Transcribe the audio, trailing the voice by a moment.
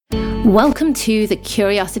Welcome to the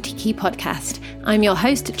Curiosity Key podcast. I'm your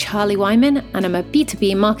host, Charlie Wyman, and I'm a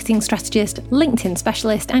B2B marketing strategist, LinkedIn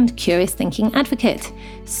specialist, and curious thinking advocate.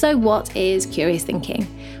 So what is curious thinking?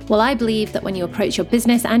 Well, I believe that when you approach your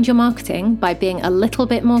business and your marketing by being a little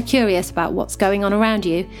bit more curious about what's going on around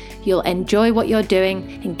you, you'll enjoy what you're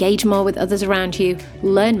doing, engage more with others around you,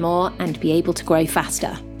 learn more, and be able to grow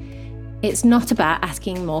faster. It's not about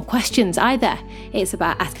asking more questions either. It's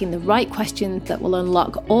about asking the right questions that will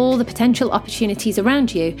unlock all the potential opportunities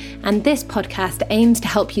around you. And this podcast aims to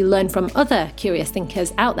help you learn from other curious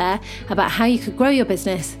thinkers out there about how you could grow your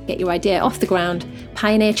business, get your idea off the ground,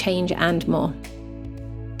 pioneer change, and more.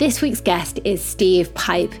 This week's guest is Steve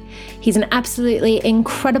Pipe. He's an absolutely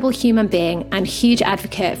incredible human being and huge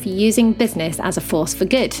advocate for using business as a force for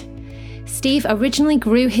good. Steve originally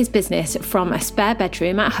grew his business from a spare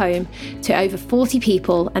bedroom at home to over 40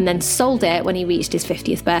 people and then sold it when he reached his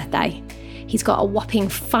 50th birthday. He's got a whopping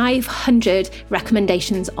 500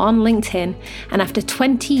 recommendations on LinkedIn, and after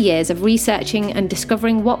 20 years of researching and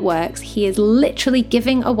discovering what works, he is literally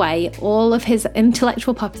giving away all of his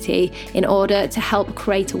intellectual property in order to help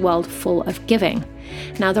create a world full of giving.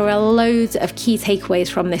 Now, there are loads of key takeaways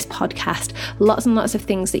from this podcast, lots and lots of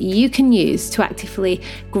things that you can use to actively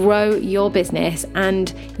grow your business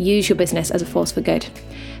and use your business as a force for good.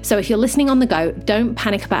 So if you're listening on the go, don't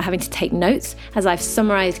panic about having to take notes, as I've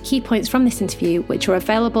summarised key points from this interview, which are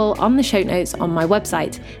available on the show notes on my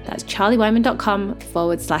website. That's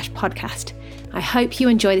charliewyman.com/podcast. I hope you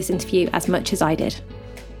enjoy this interview as much as I did.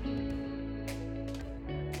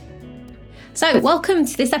 So welcome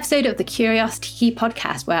to this episode of the Curiosity Key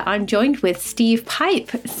podcast, where I'm joined with Steve Pipe.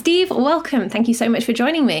 Steve, welcome. Thank you so much for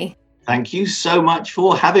joining me. Thank you so much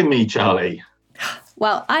for having me, Charlie.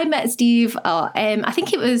 Well, I met Steve, I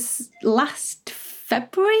think it was last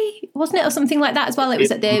February, wasn't it? Or something like that as well. It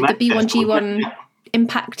was at the B1G1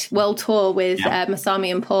 Impact World Tour with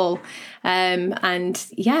Masami and Paul. And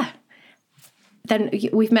yeah, then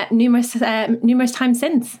we've met numerous times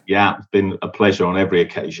since. Yeah, it's been a pleasure on every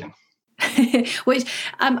occasion. Which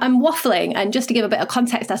I'm waffling, and just to give a bit of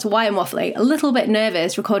context as to why I'm waffling, a little bit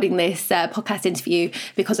nervous recording this podcast interview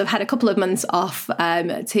because I've had a couple of months off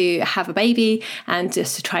to have a baby and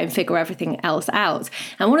just to try and figure everything else out.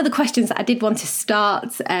 And one of the questions that I did want to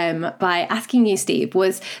start by asking you, Steve,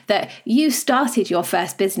 was that you started your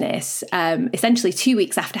first business essentially 2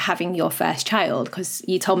 weeks after having your first child, because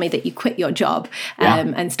you told me that you quit your job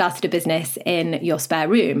and started a business in your spare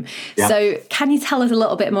room. Yeah. So can you tell us a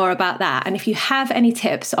little bit more about that? And if you have any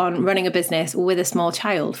tips on running a business with a small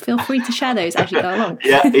child, feel free to share those as you go along.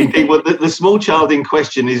 Yeah, indeed. Well, the small child in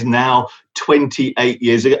question is now 28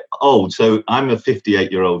 years old. So I'm a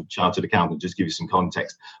 58-year-old chartered accountant, just to give you some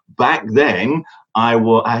context. Back then, I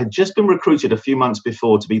had just been recruited a few months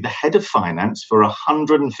before to be the head of finance for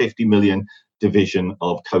 150 million division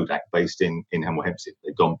of Kodak based in Hemel Hempstead.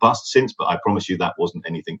 They've gone bust since, but I promise you that wasn't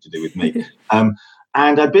anything to do with me.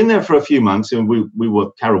 And I'd been there for a few months, and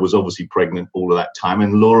Carol was obviously pregnant all of that time,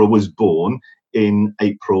 and Laura was born in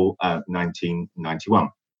April 1991.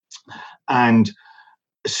 And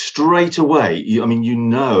straight away, you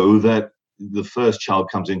know that the first child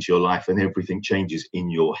comes into your life and everything changes in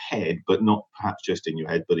your head, but not perhaps just in your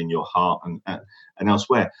head, but in your heart and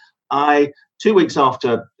elsewhere. 2 weeks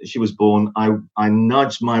after she was born, I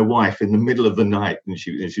nudged my wife in the middle of the night, and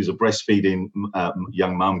she was a breastfeeding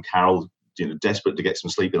young mum, Carol, desperate to get some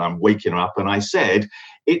sleep, and I'm waking her up, and I said,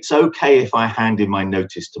 "It's okay if I hand in my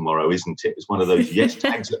notice tomorrow, isn't it?" It's one of those yes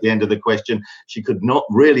tags at the end of the question. She could not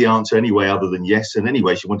really answer any way other than yes, and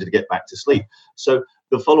anyway, she wanted to get back to sleep. So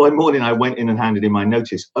the following morning, I went in and handed in my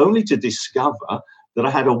notice, only to discover that I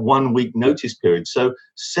had a 1 week notice period. So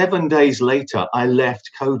 7 days later, I left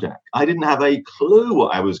Kodak. I didn't have a clue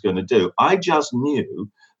what I was going to do. I just knew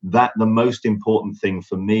that the most important thing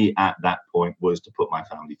for me at that point was to put my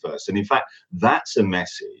family first. And in fact, that's a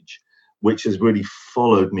message which has really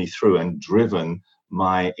followed me through and driven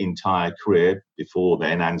my entire career before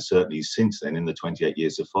then, and certainly since then in the 28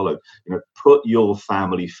 years that followed. Put your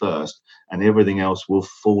family first and everything else will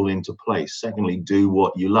fall into place. Secondly, do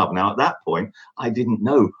what you love. Now, at that point, I didn't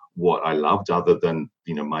know what I loved other than,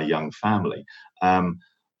 my young family.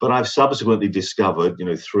 But I've subsequently discovered,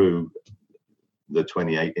 through the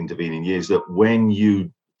 28 intervening years, that when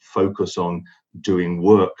you focus on doing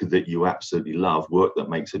work that you absolutely love, work that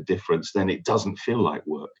makes a difference, then it doesn't feel like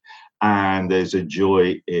work. And there's a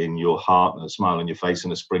joy in your heart and a smile on your face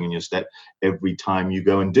and a spring in your step every time you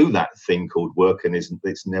go and do that thing called work. And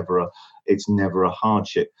it's never a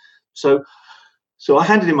hardship. So So I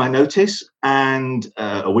handed in my notice, and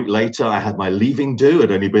a week later I had my leaving do.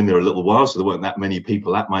 I'd only been there a little while, so there weren't that many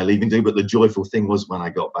people at my leaving do. But the joyful thing was when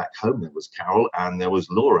I got back home, there was Carol and there was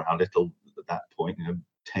Laura, our little, at that point,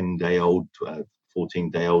 10-day-old,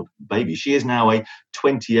 14-day-old baby. She is now a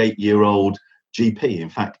 28-year-old GP. In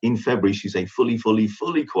fact, in February, she's a fully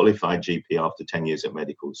qualified GP after 10 years at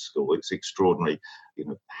medical school. It's extraordinary,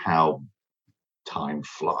 how time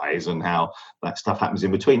flies and how that stuff happens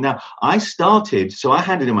in between. Now, I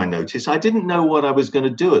handed in my notice. I didn't know what I was going to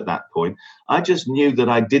do at that point. I just knew that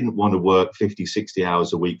I didn't want to work 50, 60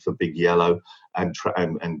 hours a week for Big Yellow and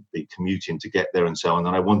be commuting to get there and so on.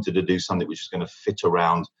 And I wanted to do something which was going to fit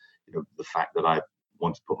around the fact that I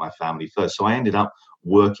wanted to put my family first. So I ended up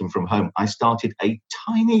working from home. I started a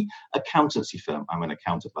tiny accountancy firm. I'm an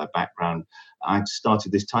accountant by background. I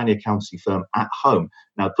started this tiny accountancy firm at home.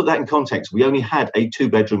 Now, to put that in context, we only had a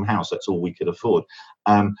 2-bedroom house. That's all we could afford.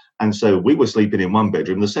 And so we were sleeping in one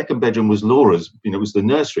bedroom. The second bedroom was Laura's, it was the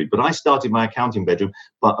nursery. But I started my accounting bedroom,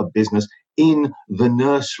 but a business in the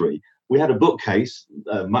nursery. We had a bookcase,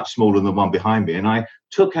 much smaller than the one behind me, and I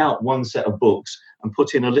took out one set of books and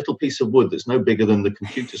put in a little piece of wood that's no bigger than the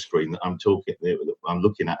computer screen that I'm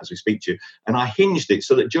looking at as we speak to you. And I hinged it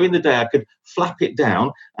so that during the day I could flap it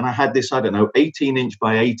down, and I had this, 18-inch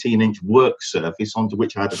by 18-inch work surface onto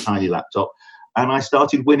which I had a tiny laptop. And I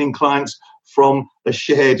started winning clients from a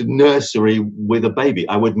shared nursery with a baby.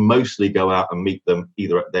 I would mostly go out and meet them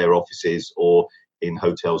either at their offices or in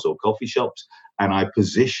hotels or coffee shops. And I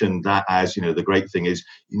positioned that as, the great thing is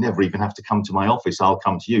you never even have to come to my office. I'll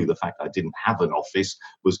come to you. The fact I didn't have an office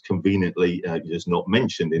was conveniently just not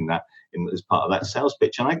mentioned as part of that sales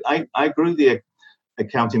pitch. And I grew the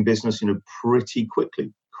accounting business, pretty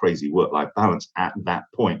quickly. Crazy work-life balance at that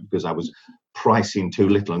point because I was pricing too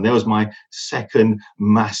little. And there was my second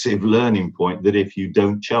massive learning point, that if you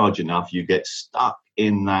don't charge enough, you get stuck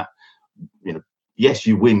in that, yes,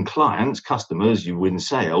 you win clients, customers, you win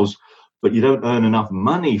sales, but you don't earn enough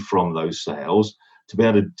money from those sales to be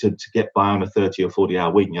able to get by on a 30 or 40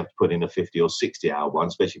 hour week. And you have to put in a 50 or 60 hour one,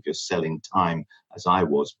 especially if you're selling time as I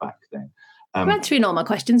was back then. Ran through all my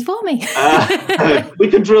questions for me. We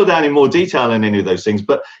can drill down in more detail on any of those things,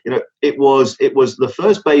 but it was the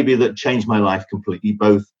first baby that changed my life completely,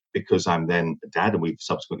 both because I'm then a dad and we've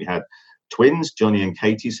subsequently had twins, Johnny and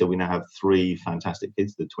Katie. So we now have 3 fantastic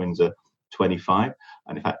kids. The twins are 25.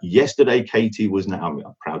 And in fact, yesterday, Katie was now,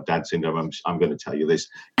 proud dad syndrome, I'm going to tell you this.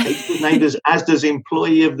 Katie was named as Asda's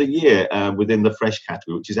Employee of the Year within the fresh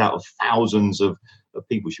category, which is out of thousands of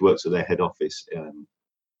people. She works at their head office.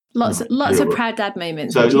 Lots of proud dad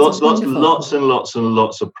moments. So lots and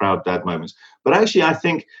lots of proud dad moments. But actually, I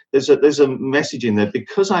think there's a message in there,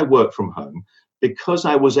 because I work from home, because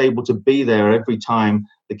I was able to be there every time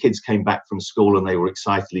the kids came back from school and they were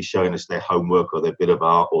excitedly showing us their homework or their bit of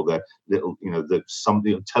art or their little,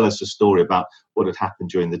 something, tell us a story about what had happened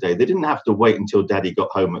during the day. They didn't have to wait until Daddy got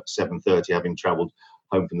home at 7:30, having travelled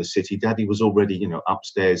home from the city. Daddy was already,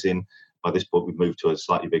 upstairs in. By this point, we've moved to a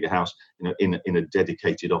slightly bigger house, in a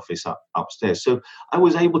dedicated office upstairs. So I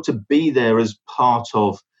was able to be there as part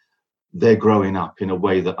of their growing up in a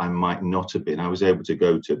way that I might not have been. I was able to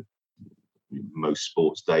go to most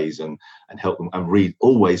sports days and help them and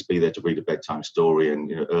always be there to read a bedtime story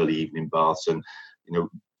and early evening baths, and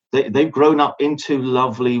they've grown up into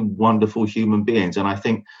lovely, wonderful human beings. And I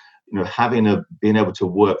think being able to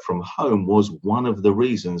work from home was one of the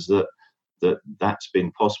reasons that's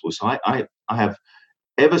been possible. So I have,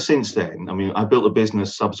 ever since then, I built a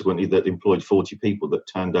business subsequently that employed 40 people that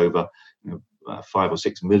turned over 5 or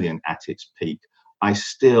 6 million at its peak. I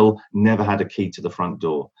still never had a key to the front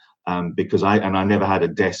door. Because I never had a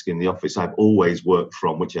desk in the office. I've always worked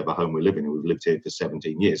from whichever home we live in, and we've lived here for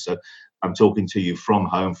 17 years. So I'm talking to you from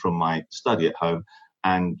home, from my study at home.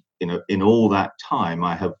 And, in all that time,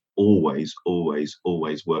 I have always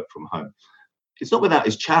worked from home. It's not without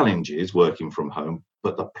its challenges working from home,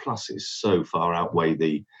 but the pluses so far outweigh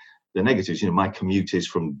the negatives. My commute is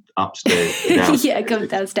from upstairs to downstairs. Yeah, come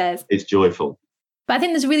downstairs. It's joyful. But I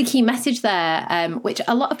think there's a really key message there, which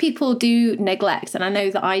a lot of people do neglect, and I know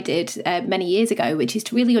that I did many years ago, which is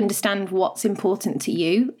to really understand what's important to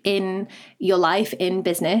you in your life, in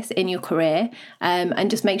business, in your career, and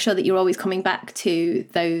just make sure that you're always coming back to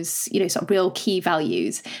those, sort of real key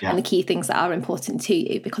values and the key things that are important to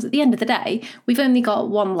you. Because at the end of the day, we've only got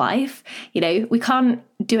one life. We can't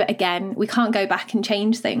do it again. We can't go back and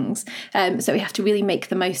change things. So we have to really make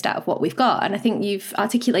the most out of what we've got. And I think you've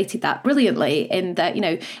articulated that brilliantly in that,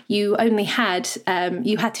 you only had,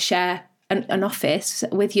 you had to share an office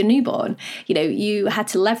with your newborn. You know, you had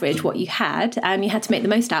to leverage what you had and you had to make the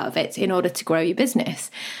most out of it in order to grow your business.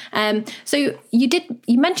 So you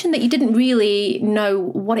mentioned that you didn't really know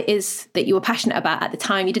what it is that you were passionate about at the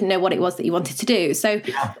time. You didn't know what it was that you wanted to do. So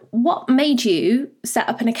what made you set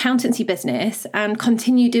up an accountancy business and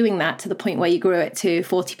continue doing that to the point where you grew it to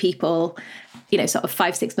 40 people, you know, sort of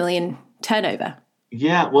 5-6 million turnover?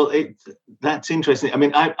 Yeah, well, that's interesting. I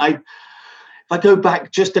mean, if I go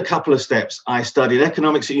back just a couple of steps, I studied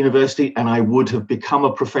economics at university and I would have become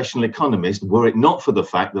a professional economist were it not for the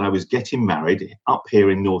fact that I was getting married up here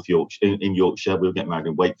in North Yorkshire, in Yorkshire. We were getting married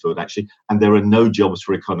in Wakefield, actually, and there are no jobs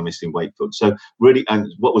for economists in Wakefield. So really, and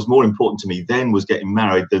what was more important to me then was getting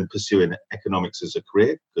married than pursuing economics as a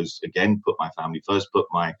career, because again, put my family first, put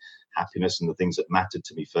my happiness and the things that mattered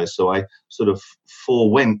to me first. So I sort of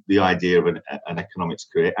forewent the idea of an economics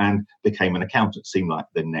career and became an accountant. Seemed like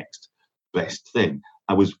the next best thing.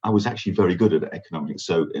 I was actually very good at economics,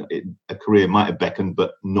 so a career might have beckoned,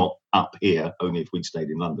 but not up here, only if we'd stayed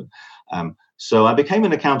in London. So I became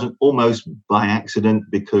an accountant almost by accident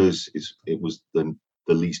because it was the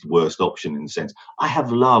least worst option in the sense. I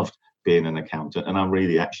have loved being an accountant, and I'm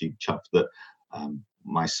really actually chuffed that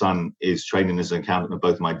my son is training as an accountant, and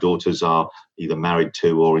both my daughters are either married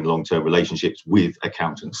to or in long-term relationships with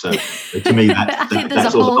accountants. So to me, I think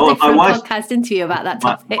there's a whole different podcast interview about that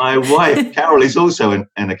topic. My wife, Carol, is also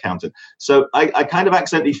an accountant. So I kind of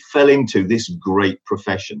accidentally fell into this great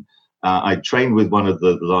profession. I trained with one of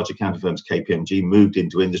the large accounting firms, KPMG, moved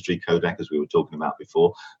into industry, Kodak, as we were talking about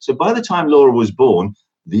before. So by the time Laura was born,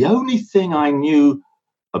 the only thing I knew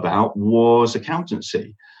about was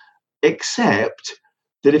accountancy, except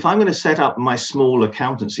that if I'm going to set up my small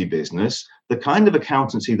accountancy business, the kind of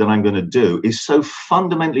accountancy that I'm going to do is so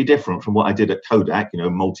fundamentally different from what I did at Kodak, you know,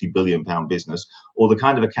 multi-billion pound business, or the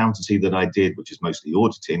kind of accountancy that I did, which is mostly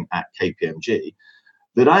auditing at KPMG,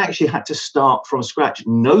 that I actually had to start from scratch.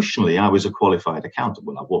 Notionally, I was a qualified accountant.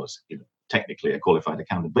 Well, I was, you know, technically a qualified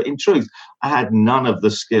accountant, but in truth, I had none of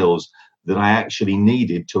the skills that I actually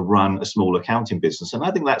needed to run a small accounting business. And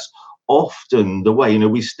I think that's often the way, you know,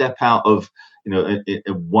 we step out of, you know,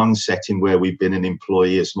 one setting where we've been an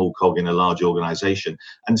employee, a small cog in a large organization,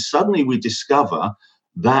 and suddenly we discover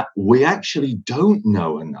that we actually don't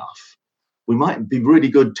know enough. We might be really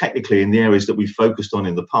good technically in the areas that we focused on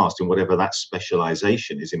in the past, in whatever that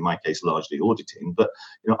specialization is, in my case, largely auditing. But,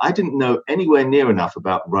 you know, I didn't know anywhere near enough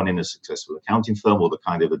about running a successful accounting firm or the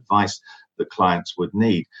kind of advice that clients would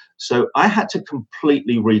need. So I had to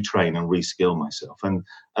completely retrain and reskill myself. And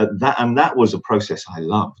that was a process I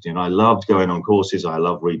loved. You know, I loved going on courses. I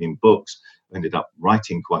loved reading books. I ended up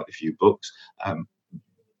writing quite a few books.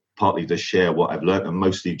 Partly to share what I've learned, and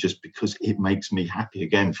mostly just because it makes me happy.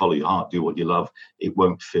 Again, follow your heart, do what you love. It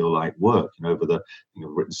won't feel like work. You know, I've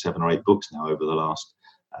written 7 or 8 books now over the last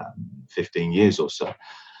 15 years or so.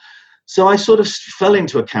 So I sort of fell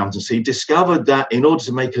into accountancy, discovered that in order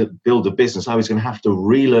to build a business, I was going to have to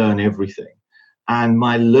relearn everything. And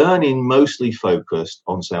my learning mostly focused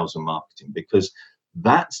on sales and marketing, because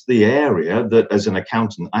that's the area that as an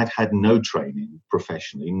accountant, I'd had no training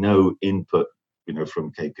professionally, no input, you know,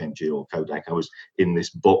 from KPMG or Kodak. I was in this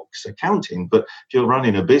box accounting, but if you're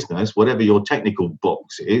running a business, whatever your technical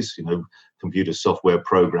box is, you know, computer software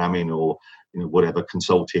programming or, you know, whatever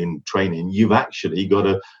consulting training, you've actually got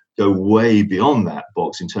to go way beyond that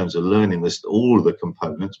box in terms of learning all of the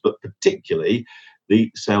components, but particularly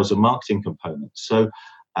the sales and marketing components. So,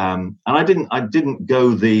 and I didn't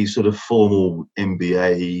go the sort of formal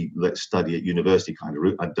MBA, let's study at university kind of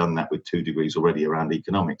route. I'd done that with 2 degrees already around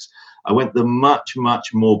economics. I went the much,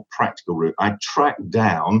 much more practical route. I tracked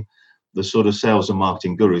down the sort of sales and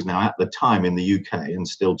marketing gurus. Now, at the time in the UK, and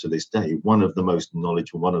still to this day, one of the most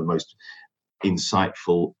knowledgeable, one of the most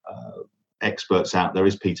insightful experts out there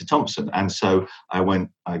is Peter Thompson. And so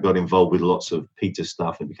I got involved with lots of Peter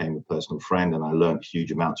stuff and became a personal friend, and I learned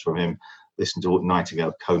huge amounts from him. Listened to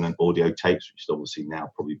Nightingale Conant audio tapes, which obviously now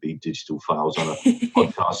probably be digital files on a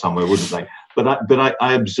podcast somewhere, wouldn't they? But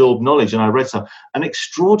I absorbed knowledge and I read stuff. And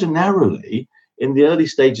extraordinarily, in the early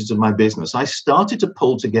stages of my business, I started to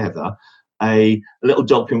pull together a little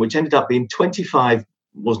document which ended up being 25,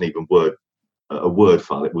 wasn't even a Word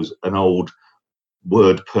file. It was an old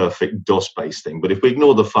Word Perfect DOS-based thing. But if we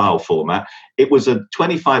ignore the file format, it was a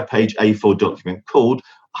 25-page A4 document called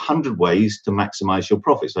 100 Ways to Maximize Your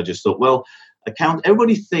Profits. I just thought, well,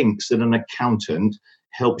 everybody thinks that an accountant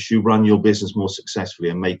helps you run your business more successfully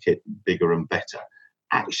and make it bigger and better.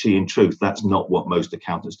 Actually, in truth, that's not what most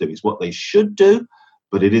accountants do. It's what they should do,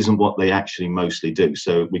 but it isn't what they actually mostly do.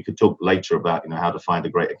 So we could talk later about, you know, how to find a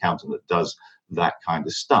great accountant that does that kind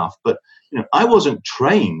of stuff. But, you know, I wasn't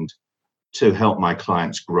trained to help my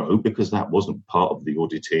clients grow, because that wasn't part of the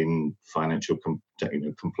auditing, financial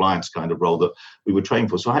compliance kind of role that we were trained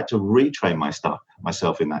for. So I had to retrain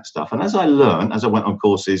myself in that stuff. And as I learned, as I went on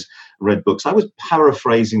courses, read books, I was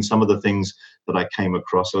paraphrasing some of the things that I came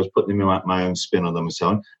across. I was putting my own spin on them and so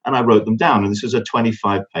on, and I wrote them down. And this was a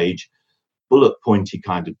 25-page bullet pointy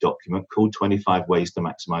kind of document called 25 Ways to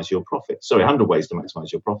Maximize Your Profits. Sorry, 100 Ways to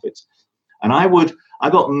Maximize Your Profits. And I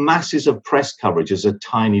got masses of press coverage as a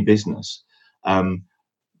tiny business.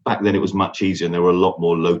 Back then it was much easier, and there were a lot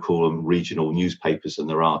more local and regional newspapers than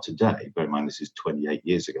there are today. Bear in mind, this is 28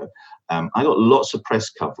 years ago. I got lots of press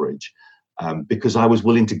coverage because I was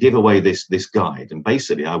willing to give away this guide. And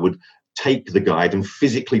basically I would take the guide and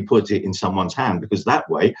physically put it in someone's hand, because that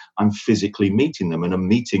way I'm physically meeting them. And a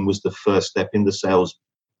meeting was the first step in the sales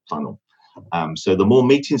funnel. So the more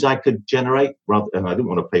meetings I could generate, and I didn't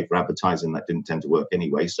want to pay for advertising, that didn't tend to work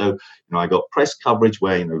anyway. So, I got press coverage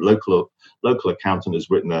where, local accountant has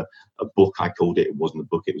written a book. I called it. It wasn't a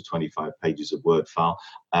book. It was 25 pages of Word file,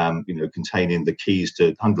 containing the keys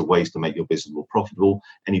to 100 ways to make your business more profitable.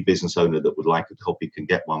 Any business owner that would like a copy can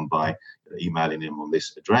get one by emailing him on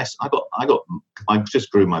this address. I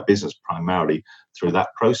just grew my business primarily through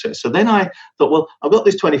that process. So then I thought, well, I've got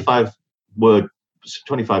this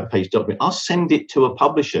 25-page document. I'll send it to a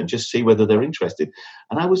publisher and just see whether they're interested.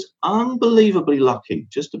 And I was unbelievably lucky.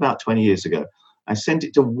 Just about 20 years ago, I sent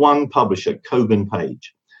it to one publisher, Kogan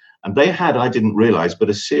Page. And they had, I didn't realize,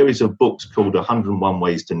 but a series of books called 101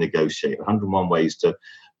 Ways to Negotiate, 101 Ways to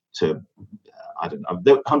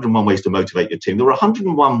 101 Ways to Motivate Your Team. There were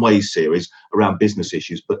 101 Ways series around business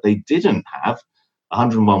issues, but they didn't have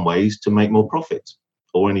 101 Ways to Make More Profits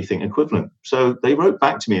or anything equivalent. So they wrote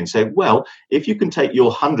back to me and said, well, if you can take your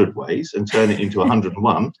 100 ways and turn it into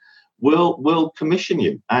 101, we'll commission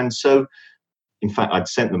you. And so, in fact, I'd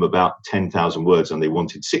sent them about 10,000 words and they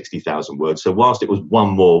wanted 60,000 words. So whilst it was one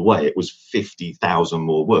more way, it was 50,000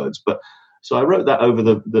 more words. But so I wrote that over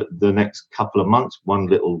the next couple of months, one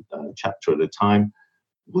little chapter at a time.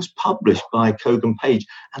 Was published by Kogan Page,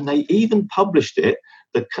 and they even published it.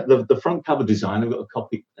 The front cover design, I've got a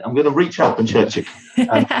copy. I'm going to reach out and show it to you.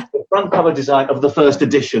 The front cover design of the first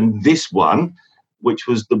edition, this one, which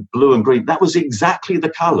was the blue and green, that was exactly the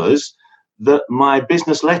colours that my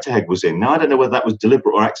business letterhead was in. Now, I don't know whether that was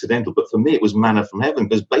deliberate or accidental, but for me, it was manna from heaven,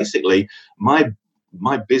 because basically my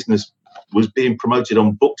business was being promoted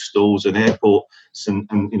on bookstores and airports and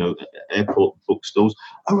airport bookstores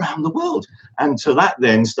around the world. And so that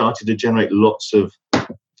then started to generate lots of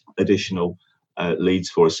additional leads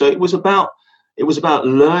for us. So it was about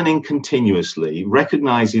learning continuously,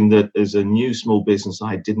 recognizing that as a new small business,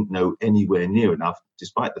 I didn't know anywhere near enough,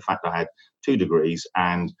 despite the fact I had 2 degrees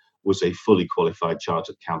and was a fully qualified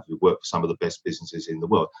chartered accountant who worked for some of the best businesses in the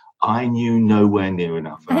world. I knew nowhere near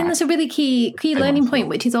enough. I think that's a really key learning point,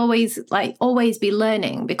 which is always be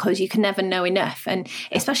learning, because you can never know enough. And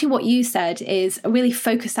especially what you said is really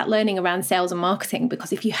focus that learning around sales and marketing,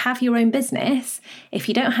 because if you have your own business, if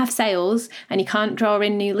you don't have sales and you can't draw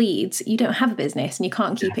in new leads, you don't have a business and you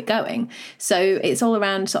can't keep it going. So it's all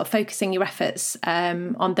around sort of focusing your efforts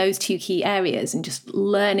on those 2 key areas and just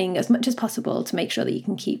learning as much as possible to make sure that you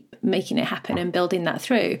can keep making it happen and building that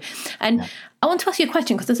through. And I want to ask you a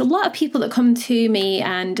question, because there's a lot of people that come to me,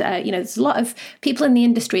 and there's a lot of people in the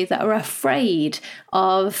industry that are afraid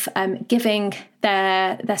of giving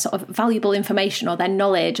their sort of valuable information or their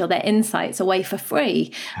knowledge or their insights away for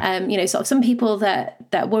free. Sort of some people that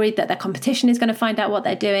are worried that their competition is going to find out what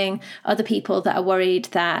they're doing. Other people that are worried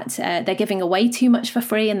that they're giving away too much for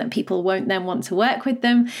free and that people won't then want to work with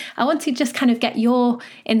them. I want to just kind of get your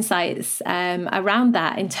insights around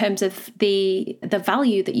that in terms of the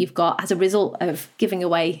value that you've got as a result of giving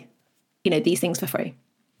away, these things for free.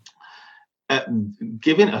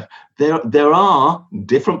 There are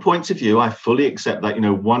different points of view. I fully accept that.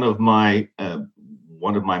 One of my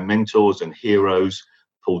mentors and heroes,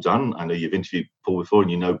 Paul Dunn. I know you've interviewed Paul before,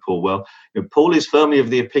 and you know Paul well. Paul is firmly of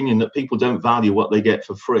the opinion that people don't value what they get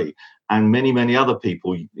for free, and many other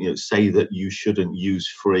people say that you shouldn't use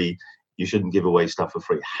free, you shouldn't give away stuff for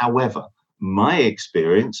free. However, my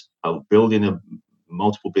experience of building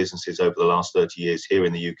multiple businesses over the last 30 years here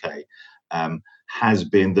in the UK has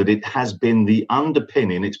been that it has been the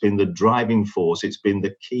underpinning, it's been the driving force, it's been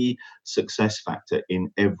the key success factor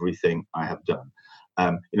in everything I have done.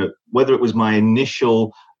 Whether it was my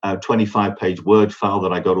initial 25-page Word file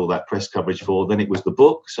that I got all that press coverage for, then it was the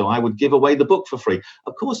book. So I would give away the book for free.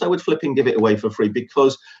 Of course, I would flipping give it away for free,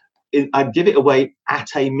 because I'd give it away at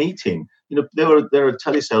a meeting. There are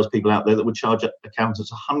telesales people out there that would charge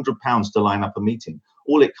accountants £100 to line up a meeting.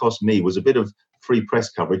 All it cost me was a bit of free press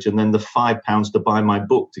coverage, and then the £5 to buy my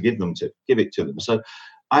book to give it to them. So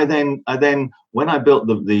I then when I built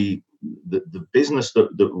the business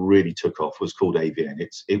that really took off was called AVN.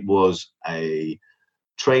 It was a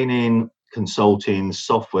training, consulting,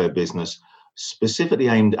 software business specifically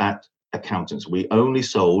aimed at accountants. We only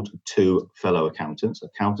sold to fellow accountants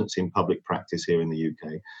in public practice here in the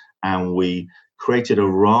UK, and we created a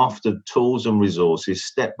raft of tools and resources,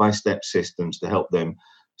 step-by-step systems to help them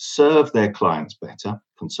serve their clients better,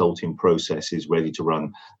 consulting processes, ready to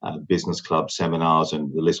run business clubs, seminars,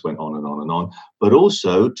 and the list went on and on and on, but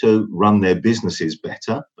also to run their businesses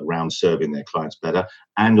better around serving their clients better,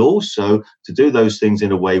 and also to do those things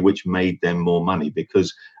in a way which made them more money,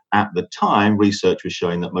 because at the time, research was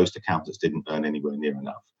showing that most accountants didn't earn anywhere near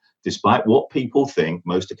enough. Despite what people think,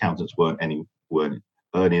 most accountants weren't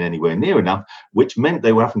earning anywhere near enough, which meant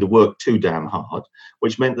they were having to work too damn hard,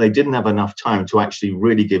 which meant they didn't have enough time to actually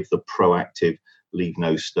really give the proactive, leave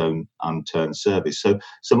no stone unturned service. So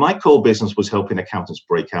my core business was helping accountants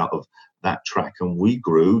break out of that track, and we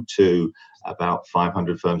grew to about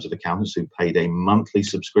 500 firms of accountants who paid a monthly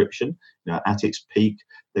subscription. At its peak,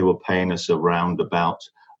 they were paying us around about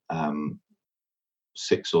 £600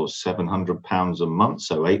 or £700 a month,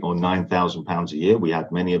 so £8,000 or £9,000 a year. We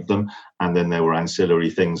had many of them, and then there were ancillary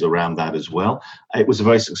things around that as well. It was a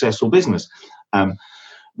very successful business,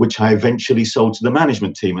 which I eventually sold to the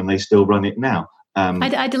management team, and they still run it now.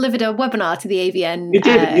 I delivered a webinar to the AVN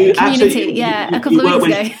community, a couple of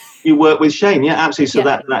weeks ago. You work with Shane, yeah, absolutely. So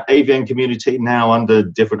yeah. that AVN community now under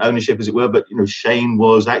different ownership, as it were. But Shane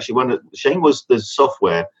was actually Shane was the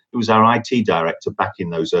software. He was our IT director back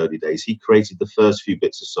in those early days. He created the first few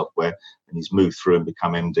bits of software, and he's moved through and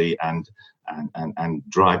become MD and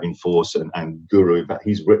driving force and guru. In fact,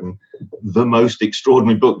 he's written the most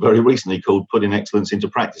extraordinary book very recently called Putting Excellence into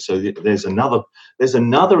Practice. So there's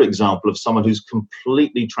another example of someone who's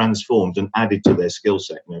completely transformed and added to their skill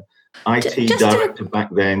set. IT director back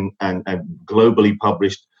then and globally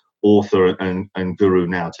published author and guru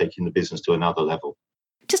now, taking the business to another level.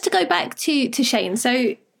 Just to go back to Shane,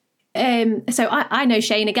 so I know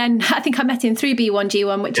Shane again. I think I met him through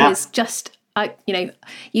B1G1, which is just,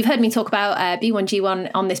 you've heard me talk about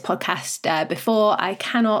B1G1 on this podcast before. I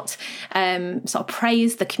cannot sort of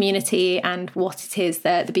praise the community and what it is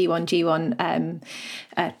that the B1G1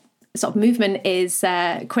 sort of movement is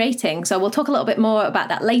creating. So we'll talk a little bit more about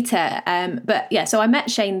that later. But yeah, so I met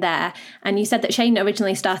Shane there, and you said that Shane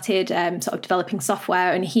originally started sort of developing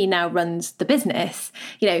software, and he now runs the business.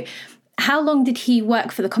 How long did he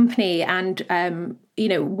work for the company, and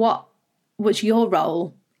what was your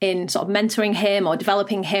role in sort of mentoring him or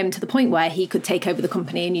developing him to the point where he could take over the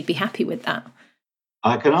company and you'd be happy with that?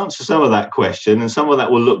 I can answer some of that question, and some of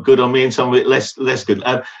that will look good on me and some of it less good.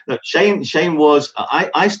 Shane was,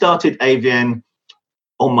 I started AVN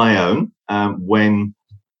on my own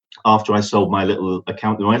after I sold my little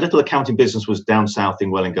accounting business was down south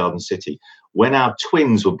in Welwyn Garden City. When our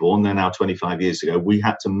twins were born, they're now 25 years ago, we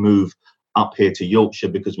had to move up here to Yorkshire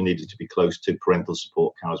because we needed to be close to parental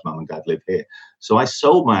support. Carol's mum and dad live here. So I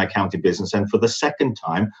sold my accounting business, and for the second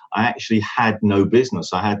time, I actually had no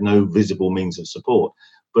business. I had no visible means of support.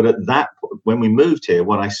 But at that, when we moved here,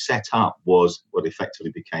 what I set up was what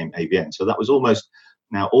effectively became AVN. So that was almost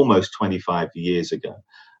 25 years ago.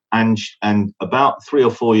 And about 3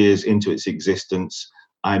 or 4 years into its existence,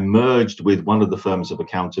 I merged with one of the firms of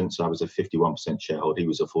accountants. I was a 51% shareholder. He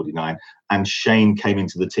was a 49%. And Shane came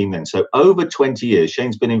into the team then. So over 20 years,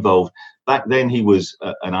 Shane's been involved. Back then, he was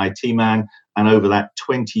an IT man. And over that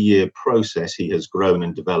 20-year process, he has grown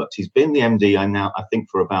and developed. He's been the MD I think,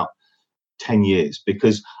 for about 10 years,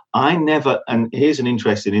 because I never, and here's an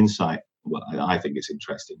interesting insight. Well, I think it's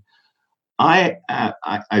interesting. I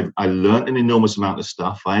learned an enormous amount of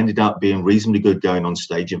stuff. I ended up being reasonably good going on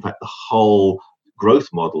stage. In fact, the whole growth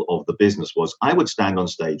model of the business was I would stand on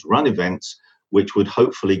stage, run events, which would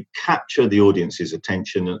hopefully capture the audience's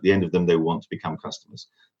attention. At the end of them, they want to become customers.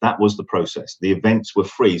 That was the process. The events were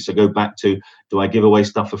free. So go back to, do I give away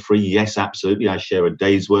stuff for free? Yes, absolutely. I share a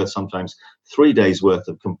day's worth, sometimes 3 days worth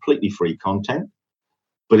of completely free content.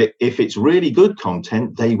 But if it's really good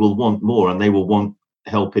content, they will want more, and they will want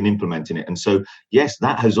help in implementing it. And so, yes,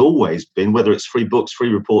 that has always been, whether it's free books, free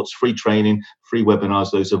reports, free training, free webinars,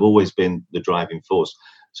 those have always been the driving force.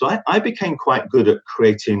 So I became quite good at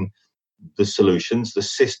creating the solutions, the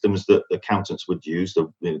systems that accountants would use,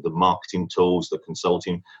 the marketing tools, the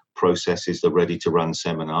consulting processes, the ready to run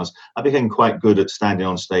seminars. I became quite good at standing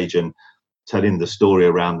on stage and telling the story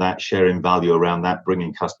around that, sharing value around that,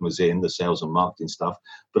 bringing customers in, the sales and marketing stuff.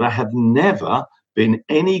 But I have never been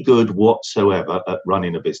any good whatsoever at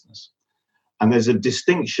running a business. And there's a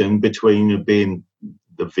distinction between being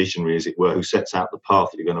the visionary, as it were, who sets out the path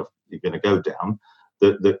that you're going to go down,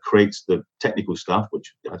 that creates the technical stuff,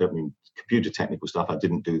 which I don't mean computer technical stuff. I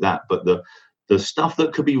didn't do that, but the stuff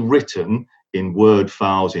that could be written in Word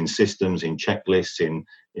files, in systems, in checklists, in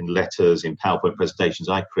letters, in PowerPoint presentations.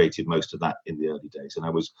 I created most of that in the early days, and I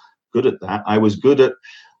was good at that. I was good at,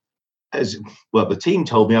 as well, the team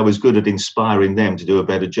told me I was good at inspiring them to do a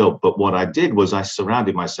better job. But what I did was I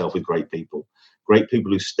surrounded myself with great people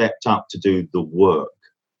who stepped up to do the work.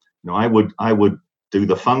 I would do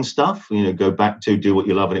the fun stuff, go back to do what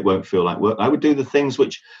you love and it won't feel like work. I would do the things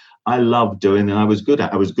which I loved doing and I was good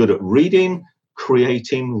at. I was good at reading,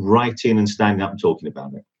 creating, writing, and standing up and talking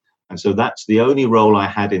about it. And so that's the only role I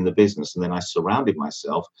had in the business. And then I surrounded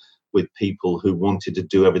myself with people who wanted to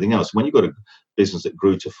do everything else. When you've got a business that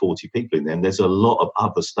grew to 40 people in them, there's a lot of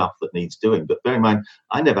other stuff that needs doing. But bear in mind,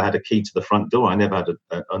 I never had a key to the front door. I never had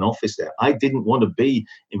an office there. I didn't want to be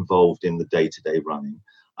involved in the day-to-day running.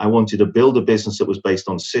 I wanted to build a business that was based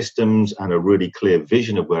on systems and a really clear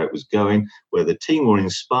vision of where it was going, where the team were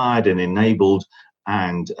inspired and enabled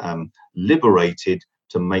and liberated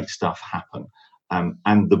to make stuff happen.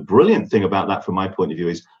 And the brilliant thing about that, from my point of view,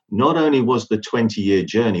 is not only was the 20-year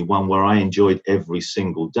journey one where I enjoyed every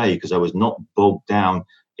single day because I was not bogged down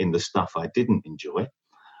in the stuff I didn't enjoy,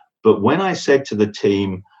 but when I said to the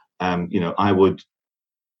team, I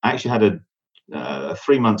actually had a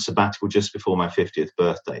 3-month sabbatical just before my 50th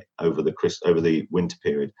birthday over the winter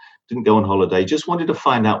period. Didn't go on holiday, just wanted to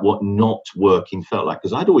find out what not working felt like,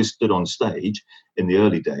 because I'd always stood on stage in the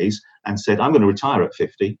early days and said, I'm going to retire at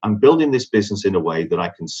 50. I'm building this business in a way that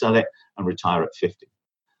I can sell it and retire at 50.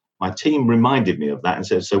 My team reminded me of that and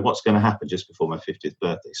said, so what's going to happen just before my 50th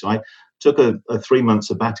birthday? So I took a 3-month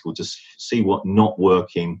sabbatical to see what not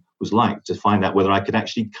working was like, to find out whether I could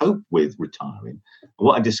actually cope with retiring. And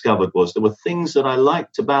what I discovered was there were things that I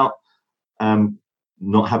liked about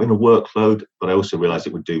not having a workload, but I also realized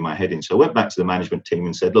it would do my head in. So I went back to the management team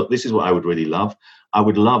and said, look, this is what I would really love. I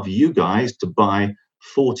would love you guys to buy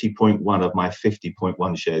 40.1 of my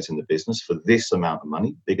 50.1 shares in the business for this amount of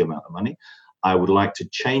money, big amount of money. I would like to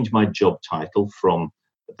change my job title from,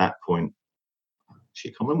 at that point,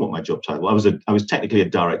 actually, I can't remember what my job title was. I was technically a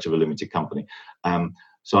director of a limited company.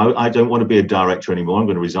 So I don't want to be a director anymore. I'm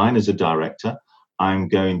going to resign as a director. My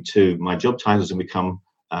job title is going to become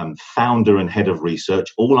founder and head of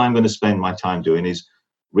research. All I'm going to spend my time doing is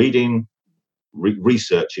reading,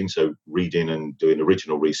 researching, so reading and doing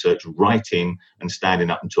original research, writing and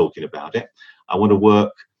standing up and talking about it. I want to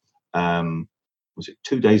work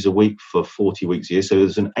 2 days a week for 40 weeks a year. So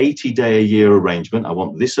there's an 80-day-a-year arrangement. I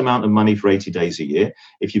want this amount of money for 80 days a year.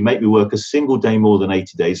 If you make me work a single day more than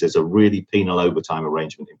 80 days, there's a really penal overtime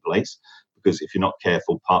arrangement in place. Because if you're not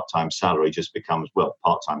careful, part-time salary just becomes,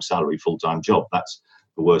 part-time salary, full-time job. That's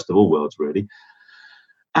the worst of all worlds, really.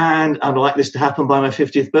 And I'd like this to happen by my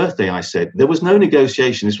 50th birthday, I said. There was no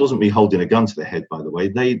negotiation. This wasn't me holding a gun to their head, by the way.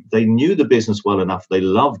 They knew the business well enough. They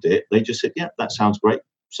loved it. They just said, yeah, that sounds great.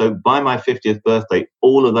 So by my 50th birthday,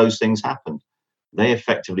 all of those things happened. They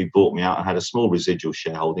effectively bought me out. I had a small residual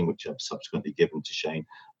shareholding, which I've subsequently given to Shane,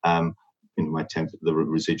 the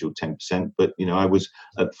residual 10%. But, I was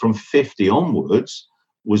from 50 onwards,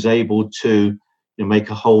 was able to make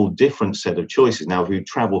a whole different set of choices. Now, if you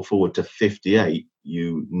travel forward to 58,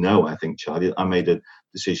 I think, Charlie, I made a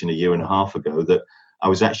decision a year and a half ago that I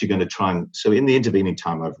was actually going to try and, so in the intervening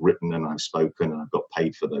time, I've written and I've spoken and I've got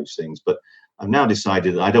paid for those things. But I've now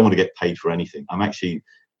decided that I don't want to get paid for anything. I'm actually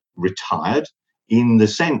retired in the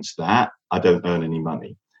sense that I don't earn any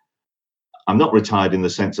money. I'm not retired in the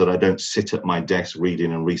sense that I don't sit at my desk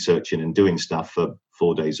reading and researching and doing stuff for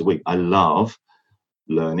 4 days a week. I love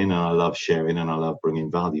learning and I love sharing and I love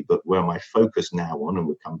bringing value. But where my focus now on, and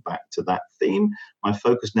we'll come back to that theme, my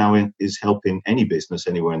focus now is helping any business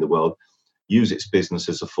anywhere in the world use its business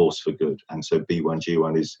as a force for good. And so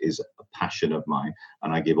B1G1 is a passion of mine.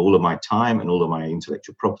 And I give all of my time and all of my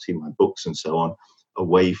intellectual property, my books and so on,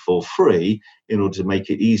 away for free in order to make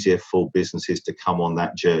it easier for businesses to come on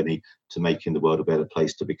that journey to making the world a better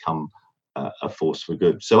place, to become a force for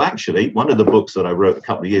good. So actually, one of the books that I wrote a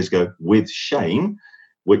couple of years ago with Shane,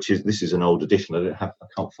 this is an old edition. I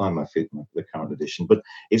can't find the current edition, but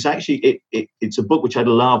it's actually it's a book which I'd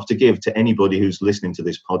love to give to anybody who's listening to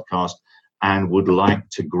this podcast and would like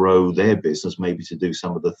to grow their business, maybe to do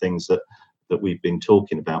some of the things that that we've been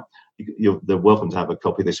talking about, they're welcome to have a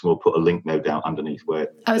copy of this, and we'll put a link, no doubt, underneath where.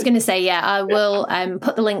 I was going to say, I will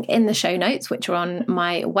put the link in the show notes, which are on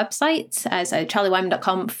my website, so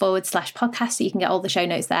charliewyman.com/podcast, so you can get all the show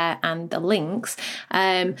notes there and the links.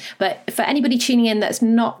 But for anybody tuning in that's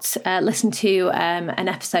not listened to an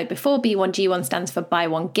episode before, B1G1 stands for Buy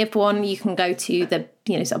One, Give One. You can go to the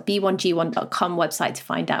sort of b1g1.com website to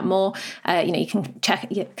find out more. You can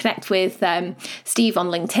connect with Steve on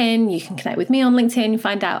LinkedIn. You can connect with me on LinkedIn,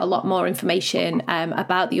 find out a lot more information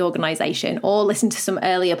about the organisation, or listen to some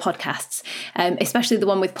earlier podcasts, especially the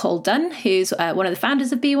one with Paul Dunn, who's one of the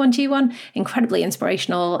founders of B1G1, incredibly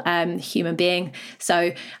inspirational human being.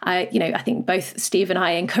 So I think both Steve and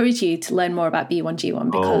I encourage you to learn more about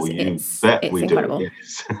B1G1 because it's incredible. Do,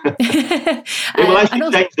 yes. It will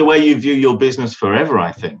actually change the way you view your business forever,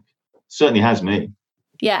 I think. Certainly has me.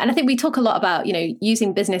 Yeah, and I think we talk a lot about,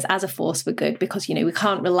 using business as a force for good because, we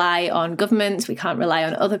can't rely on governments, we can't rely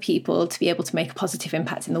on other people to be able to make a positive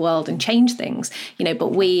impact in the world and change things,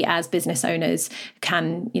 but we as business owners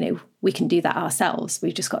can, we can do that ourselves.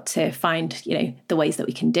 We've just got to find, the ways that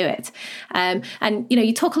we can do it. And,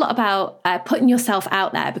 you talk a lot about putting yourself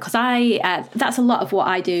out there because that's a lot of what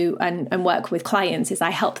I do and work with clients is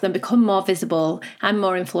I help them become more visible and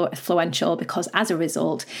more influential because as a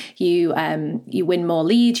result, you win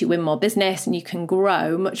more leads, you win more business, and you can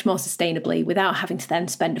grow much more sustainably without having to then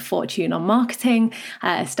spend a fortune on marketing,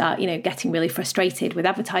 start, getting really frustrated with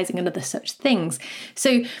advertising and other such things.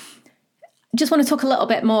 So just want to talk a little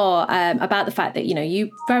bit more about the fact that,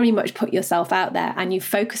 you very much put yourself out there and you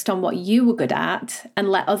focused on what you were good at and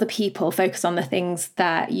let other people focus on the things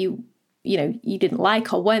that you didn't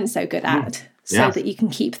like or weren't so good at so that you can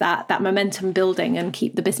keep that momentum building and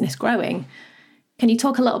keep the business growing. Can you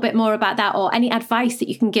talk a little bit more about that or any advice that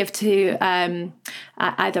you can give to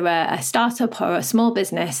either a startup or a small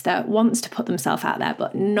business that wants to put themselves out there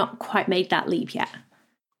but not quite made that leap yet?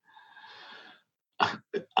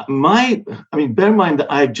 Bear in mind that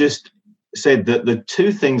I've just said that the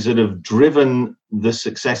two things that have driven the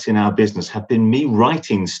success in our business have been me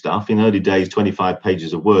writing stuff in early days, 25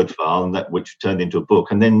 pages of Word file, and that which turned into a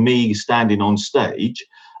book, and then me standing on stage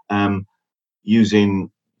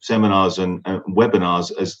using seminars and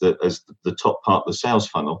webinars as the top part of the sales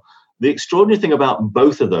funnel. The extraordinary thing about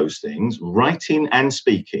both of those things, writing and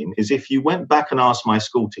speaking, is if you went back and asked my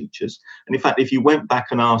school teachers, and in fact, if you went back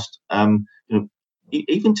and asked,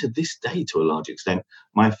 even to this day, to a large extent,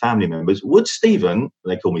 my family members, would Stephen,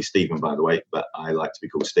 they call me Stephen, by the way, but I like to be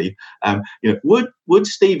called Steve, would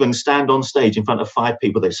Stephen stand on stage in front of 5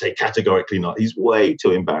 people? They say categorically not. He's way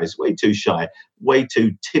too embarrassed, way too shy, way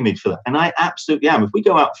too timid for that. And I absolutely am. If we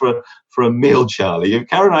go out for a meal, Charlie, if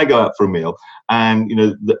Karen and I go out for a meal and,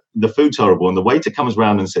 the food's horrible and the waiter comes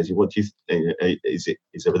around and says, what do you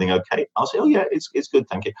is everything okay? I'll say, oh yeah, it's good,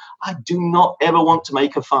 thank you. I do not ever want to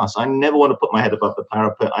make a fuss. I never want to put my head above the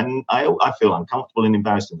parapet. I feel uncomfortable and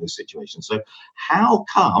embarrassed in those situations. So how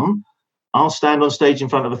come I'll stand on stage in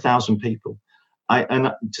front of 1,000 people?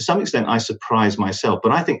 And to some extent, I surprise myself,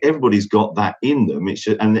 but I think everybody's got that in them.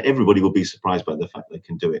 And everybody will be surprised by the fact they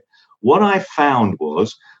can do it. What I found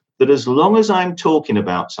was that as long as I'm talking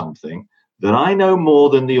about something that I know more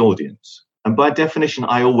than the audience, and by definition,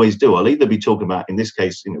 I always do. I'll either be talking about, in this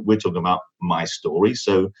case, we're talking about my story.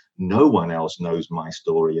 So no one else knows my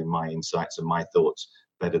story and my insights and my thoughts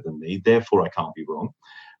better than me. Therefore, I can't be wrong.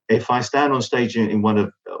 If I stand on stage in one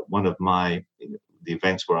of my the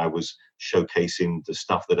events where I was showcasing the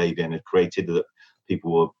stuff that AVN had created that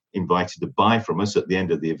people were invited to buy from us at the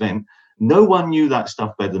end of the event, no one knew that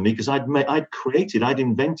stuff better than me because I'd created, I'd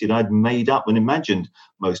invented, I'd made up and imagined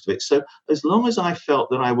most of it. So as long as I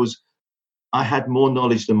felt that I had more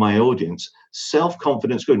knowledge than my audience,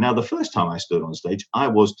 self-confidence grew. Now, the first time I stood on stage, I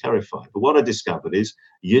was terrified. But what I discovered is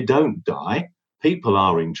you don't die. People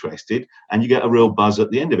are interested and you get a real buzz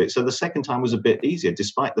at the end of it. So the second time was a bit easier,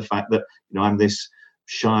 despite the fact that, I'm this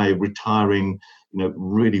shy, retiring,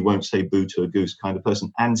 really won't say boo to a goose kind of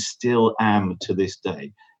person, and still am to this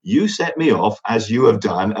day. You set me off, as you have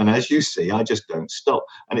done, and as you see, I just don't stop.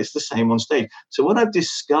 And it's the same on stage. So what I've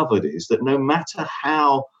discovered is that no matter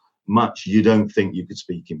how much you don't think you could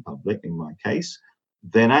speak in public, in my case,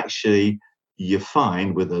 then actually you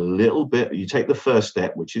find with a little bit, you take the first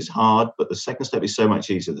step, which is hard, but the second step is so much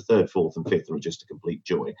easier. The third, fourth, and fifth are just a complete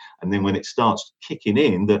joy. And then when it starts kicking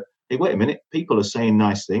in that, hey, wait a minute, people are saying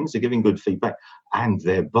nice things, they're giving good feedback, and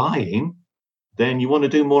they're buying, then you want to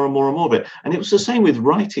do more and more and more of it. And it was the same with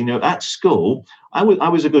writing. At school, I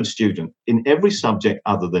was a good student in every subject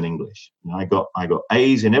other than English. I got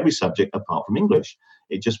A's in every subject apart from English.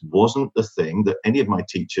 It just wasn't the thing that any of my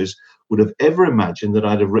teachers would have ever imagined that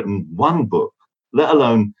I'd have written one book, let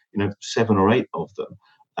alone, 7 or 8 of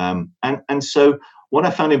them. And so what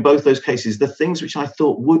I found in both those cases, the things which I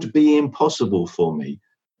thought would be impossible for me,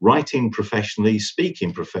 writing professionally,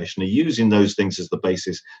 speaking professionally, using those things as the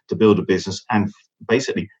basis to build a business and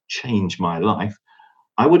basically change my life,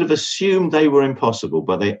 I would have assumed they were impossible,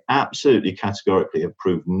 but they absolutely categorically have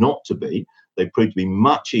proved not to be. They proved to be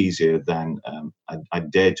much easier than I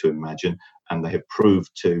dared to imagine, and they have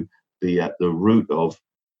proved to be at the root of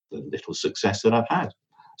the little success that I've had.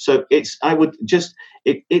 So it's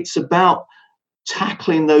about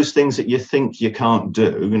tackling those things that you think you can't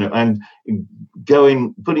do, and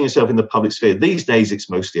putting yourself in the public sphere. These days, it's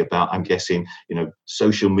mostly about, I'm guessing,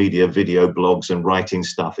 social media, video blogs, and writing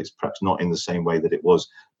stuff. It's perhaps not in the same way that it was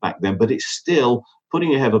back then, but it's still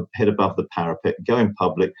putting your head above the parapet, going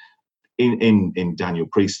public, in Daniel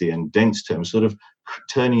Priestley and Dent's terms, sort of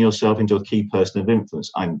turning yourself into a key person of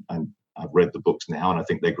influence. I've read the books now, and I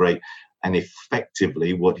think they're great. And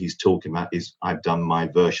effectively, what he's talking about is I've done my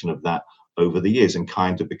version of that over the years and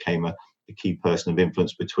kind of became a key person of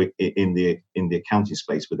influence in the accounting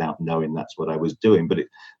space without knowing that's what I was doing. But it's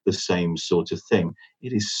the same sort of thing.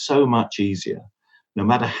 It is so much easier. No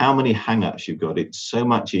matter how many hang-ups you've got, it's so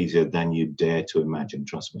much easier than you dare to imagine,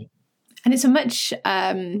 trust me. And it's a much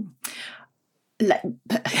I'm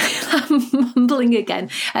mumbling again,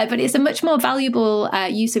 but it's a much more valuable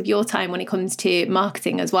use of your time when it comes to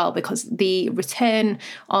marketing as well, because the return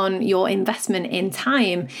on your investment in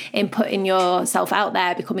time in putting yourself out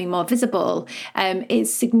there, becoming more visible,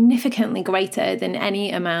 is significantly greater than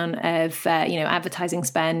any amount of advertising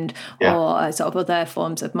spend or sort of other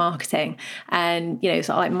forms of marketing. And sort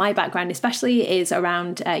of like my background especially is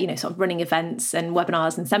around sort of running events and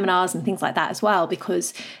webinars and seminars and things like that as well,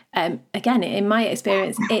 because again, in my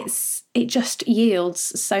experience, it just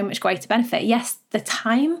yields so much greater benefit. Yes, the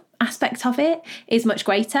time aspect of it is much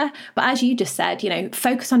greater, but as you just said,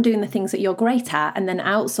 focus on doing the things that you're great at, and then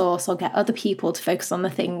outsource or get other people to focus on the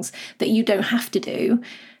things that you don't have to do.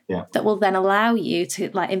 Yeah. That will then allow you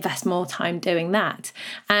to invest more time doing that.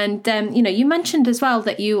 And, you mentioned as well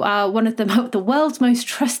that you are one of the world's most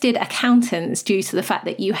trusted accountants due to the fact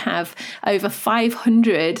that you have over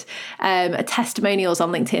 500 testimonials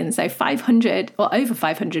on LinkedIn. So 500 or over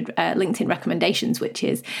 500 LinkedIn recommendations, which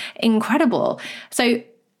is incredible. So,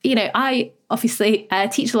 I obviously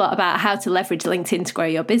teach a lot about how to leverage LinkedIn to grow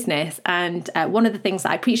your business. And one of the things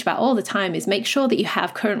that I preach about all the time is make sure that you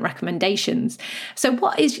have current recommendations. So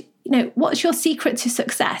what's your secret to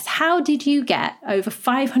success? How did you get over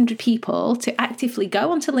 500 people to actively go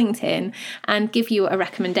onto LinkedIn and give you a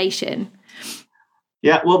recommendation?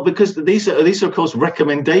 Yeah, well, because these are of course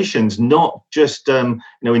recommendations, not just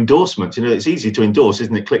endorsements. It's easy to endorse,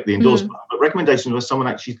 isn't it? Click the endorse button. But recommendations where someone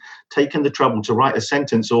actually taken the trouble to write a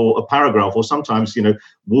sentence or a paragraph, or sometimes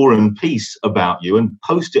War and Peace about you, and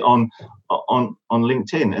post it on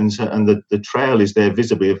LinkedIn. And the trail is there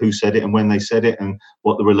visibly of who said it and when they said it and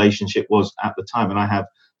what the relationship was at the time. And I have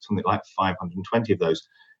something like 520 of those.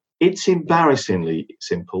 It's embarrassingly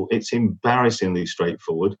simple. It's embarrassingly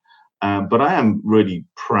straightforward. But I am really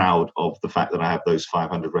proud of the fact that I have those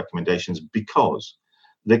 500 recommendations, because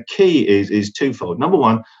the key is twofold. Number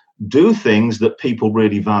one, do things that people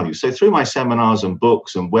really value. So through my seminars and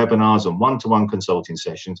books and webinars and one-to-one consulting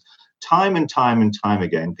sessions, time and time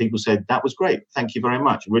again, people said, that was great. Thank you very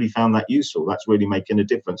much. Really found that useful. That's really making a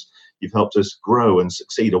difference. You've helped us grow and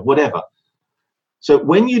succeed, or whatever. So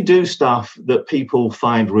when you do stuff that people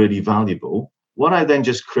find really valuable, what I then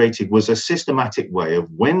just created was a systematic way of,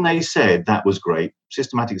 when they said that was great,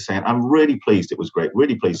 systematically saying, I'm really pleased it was great,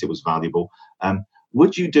 really pleased it was valuable.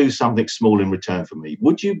 Would you do something small in return for me?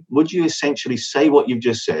 Would you essentially say what you've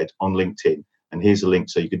just said on LinkedIn? And here's a link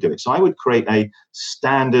so you could do it. So I would create a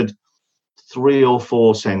standard 3 or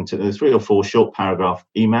 4 short paragraph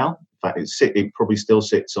email. In fact, it probably still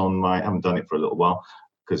sits on I haven't done it for a little while,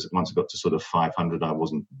 because once I got to sort of 500, I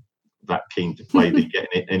wasn't that keen to play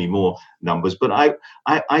any more numbers. But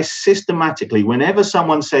I systematically, whenever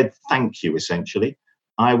someone said thank you, essentially,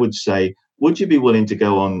 I would say, would you be willing to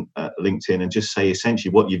go on LinkedIn and just say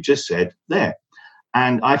essentially what you've just said there?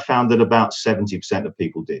 And I found that about 70% of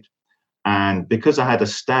people did. And because I had a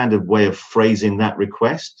standard way of phrasing that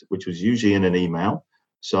request, which was usually in an email,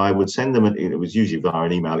 so I would send them, it was usually via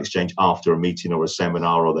an email exchange after a meeting or a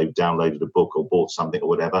seminar, or they've downloaded a book or bought something or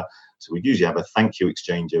whatever. So we'd usually have a thank you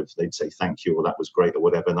exchange of, they'd say thank you, or that was great, or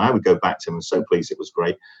whatever. And I would go back to them and so pleased it was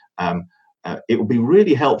great. it would be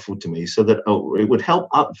really helpful to me so that it would help.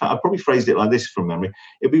 I probably phrased it like this from memory.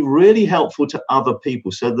 It'd be really helpful to other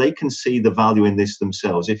people so they can see the value in this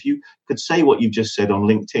themselves. If you could say what you've just said on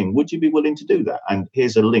LinkedIn, would you be willing to do that? And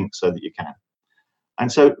here's a link so that you can.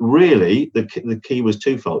 And so really the key was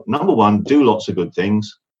twofold. Number one, do lots of good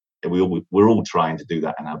things. We're all trying to do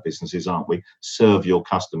that in our businesses, aren't we? Serve your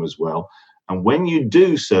customers well. And when you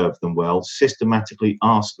do serve them well, systematically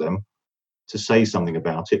ask them to say something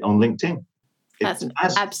about it on LinkedIn. That's an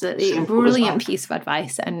absolutely brilliant piece of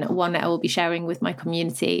advice, and one that I will be sharing with my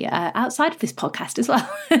community outside of this podcast as well.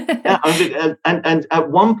 Yeah, and at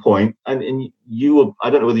one point, and you were, I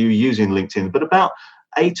don't know whether you were using LinkedIn, but about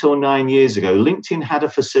 8 or 9 years ago, LinkedIn had a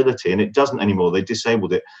facility, and it doesn't anymore, they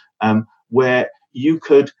disabled it, where you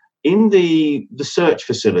could, in the search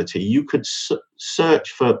facility, you could search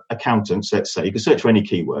for accountants, let's say. You could search for any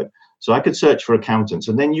keyword. So I could search for accountants,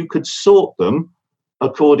 and then you could sort them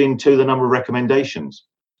according to the number of recommendations.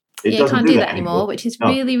 You can't do that anymore, which is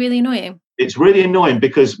really, really annoying. It's really annoying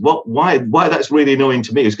because why that's really annoying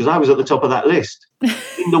to me is because I was at the top of that list.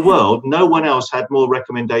 In the world, no one else had more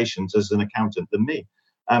recommendations as an accountant than me.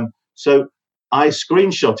 So I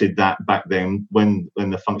screenshotted that back then when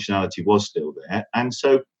the functionality was still there. And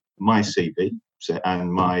so my CV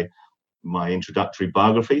and my introductory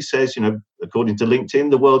biography says, according to LinkedIn,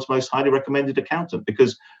 the world's most highly recommended accountant,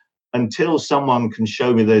 because until someone can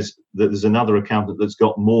show me there's another accountant that's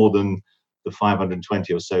got more than the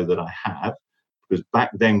 520 or so that I have, because back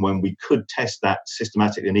then when we could test that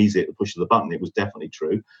systematically and easy at the push of the button, it was definitely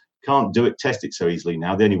true. Can't test it so easily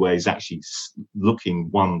now. The only way is actually looking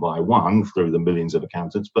one by one through the millions of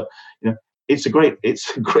accountants. But it's a great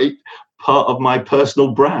part of my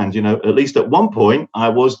personal brand. At least at one point, I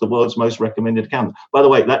was the world's most recommended accountant. By the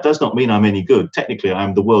way, that does not mean I'm any good. Technically, I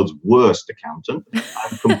am the world's worst accountant.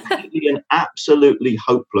 I'm completely and absolutely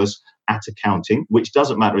hopeless at accounting, which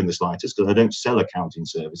doesn't matter in the slightest because I don't sell accounting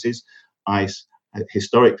services. I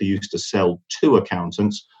historically used to sell to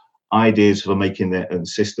accountants ideas for making and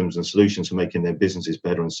systems and solutions for making their businesses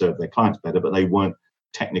better and serve their clients better, but they weren't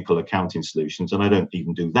technical accounting solutions. And I don't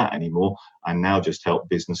even do that anymore. I now just help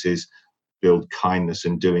businesses build kindness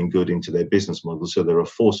and doing good into their business model, so they're a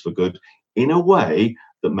force for good in a way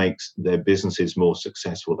that makes their businesses more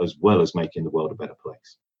successful, as well as making the world a better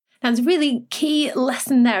place. That's a really key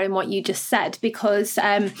lesson there in what you just said, because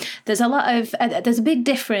there's a big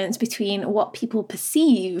difference between what people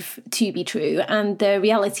perceive to be true and the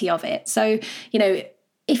reality of it. So,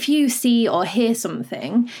 if you see or hear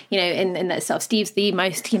something, in that sort of Steve's the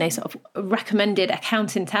most, sort of recommended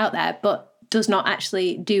accountant out there, but does not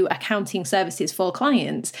actually do accounting services for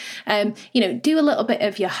clients, do a little bit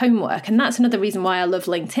of your homework. And that's another reason why I love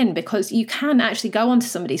LinkedIn, because you can actually go onto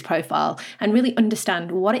somebody's profile and really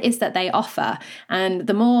understand what it is that they offer. And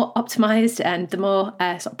the more optimized and the more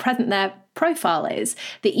sort of present their profile is,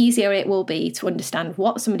 the easier it will be to understand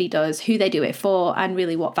what somebody does, who they do it for, and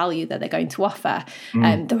really what value that they're going to offer.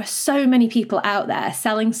 There are so many people out there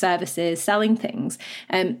selling services, selling things,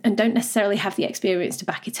 and don't necessarily have the experience to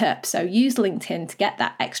back it up. So use LinkedIn to get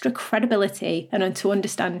that extra credibility and to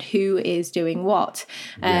understand who is doing what.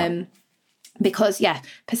 Because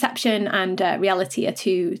perception and reality are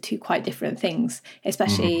two quite different things,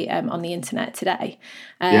 especially on the internet today.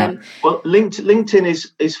 Well,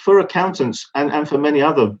 LinkedIn is for accountants and for many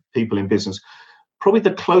other people in business, probably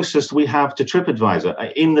the closest we have to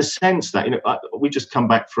TripAdvisor, in the sense that we just come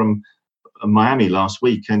back from Miami last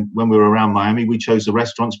week, and when we were around Miami, we chose the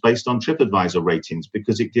restaurants based on TripAdvisor ratings,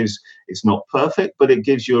 because it's not perfect, but it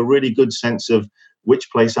gives you a really good sense of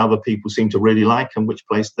which place other people seem to really like and which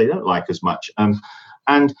place they don't like as much.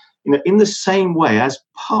 And in the same way, as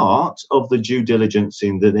part of the due diligence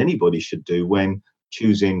that anybody should do when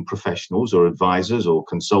choosing professionals or advisors or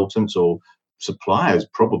consultants or suppliers,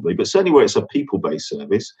 probably, but certainly where it's a people-based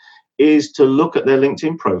service, is to look at their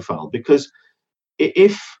LinkedIn profile. Because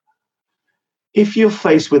if you're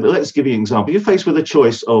faced with, let's give you an example, you're faced with a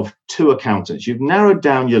choice of 2 accountants. You've narrowed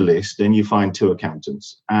down your list and you find 2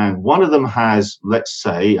 accountants. And one of them has, let's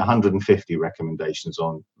say, 150 recommendations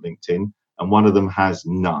on LinkedIn, and one of them has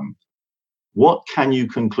none. What can you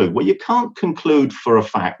conclude? Well, you can't conclude for a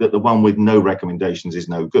fact that the one with no recommendations is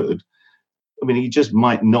no good. I mean, he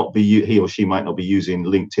or she might not be using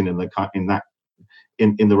LinkedIn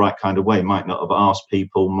in the right kind of way, might not have asked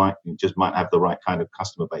people, might have the right kind of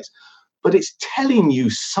customer base. But it's telling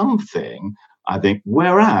you something, I think.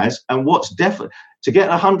 Whereas, and what's definitely, to get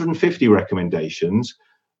 150 recommendations,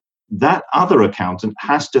 that other accountant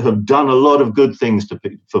has to have done a lot of good things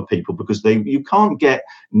for people, because you can't get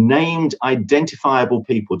named, identifiable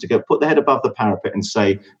people to put their head above the parapet and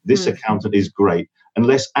say, this accountant is great.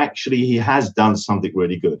 unless actually he has done something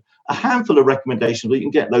really good. A handful of recommendations, but you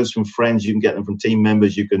can get those from friends, you can get them from team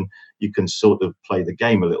members, you can sort of play the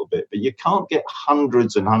game a little bit, but you can't get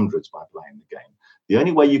hundreds and hundreds by playing the game. The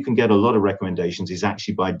only way you can get a lot of recommendations is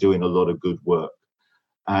actually by doing a lot of good work.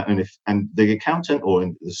 And the accountant or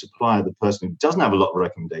the supplier, the person who doesn't have a lot of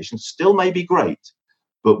recommendations, still may be great,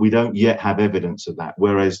 but we don't yet have evidence of that.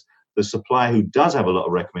 Whereas the supplier who does have a lot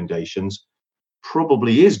of recommendations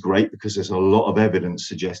probably is great because there's a lot of evidence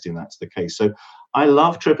suggesting that's the case. So I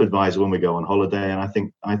love TripAdvisor when we go on holiday, and I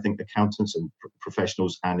think accountants and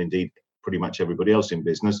professionals, and indeed pretty much everybody else in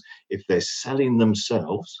business, if they're selling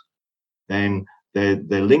themselves, then their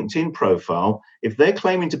LinkedIn profile, if they're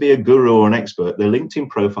claiming to be a guru or an expert, their LinkedIn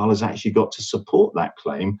profile has actually got to support that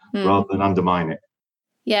claim rather than undermine it.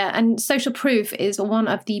 Yeah, and social proof is one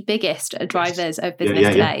of the biggest drivers of business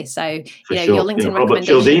today. So, your LinkedIn recommendations. Robert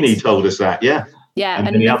Cialdini told us that, Yeah,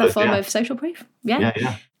 and another form of social proof.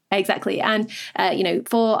 Yeah. Exactly. And,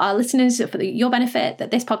 for our listeners, for your benefit,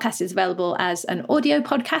 that this podcast is available as an audio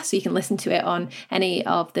podcast, so you can listen to it on any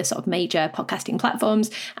of the sort of major podcasting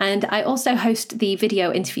platforms. And I also host the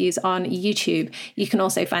video interviews on YouTube. You can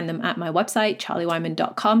also find them at my website,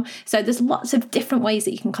 charliewhyman.com. So there's lots of different ways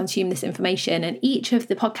that you can consume this information. And each of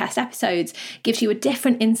the podcast episodes gives you a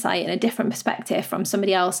different insight and a different perspective from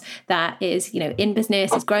somebody else that is, in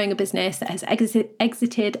business, is growing a business, that has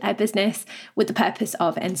exited a business with the purpose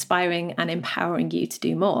of inspiring and empowering you to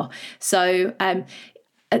do more. So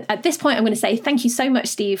at this point, I'm going to say thank you so much,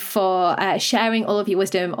 Steve, for sharing all of your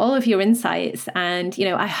wisdom, all of your insights. And,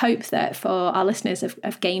 I hope that for our listeners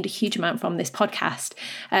have gained a huge amount from this podcast.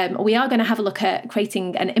 We are going to have a look at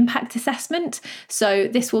creating an impact assessment. So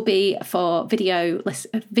this will be for video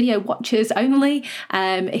watchers only.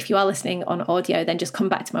 If you are listening on audio, then just come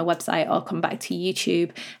back to my website or come back to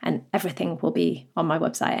YouTube, and everything will be on my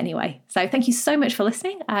website anyway. So thank you so much for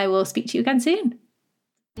listening. I will speak to you again soon.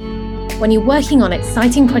 When you're working on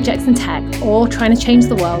exciting projects in tech or trying to change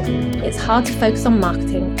the world, it's hard to focus on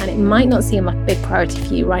marketing, and it might not seem like a big priority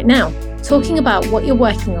for you right now. Talking about what you're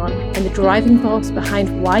working on and the driving force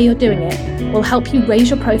behind why you're doing it will help you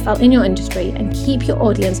raise your profile in your industry and keep your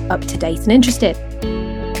audience up to date and interested.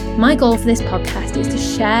 My goal for this podcast is to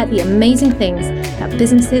share the amazing things that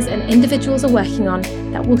businesses and individuals are working on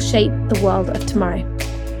that will shape the world of tomorrow.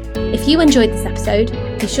 If you enjoyed this episode,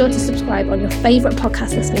 be sure to subscribe on your favourite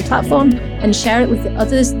podcast listening platform and share it with the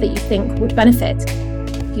others that you think would benefit.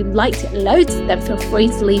 If you liked it loads, then feel free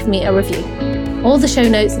to leave me a review. All the show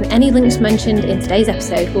notes and any links mentioned in today's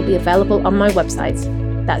episode will be available on my website.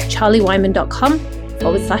 That's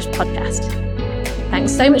charliewhyman.com/podcast.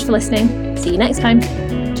 Thanks so much for listening. See you next time.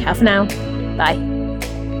 Ciao for now. Bye.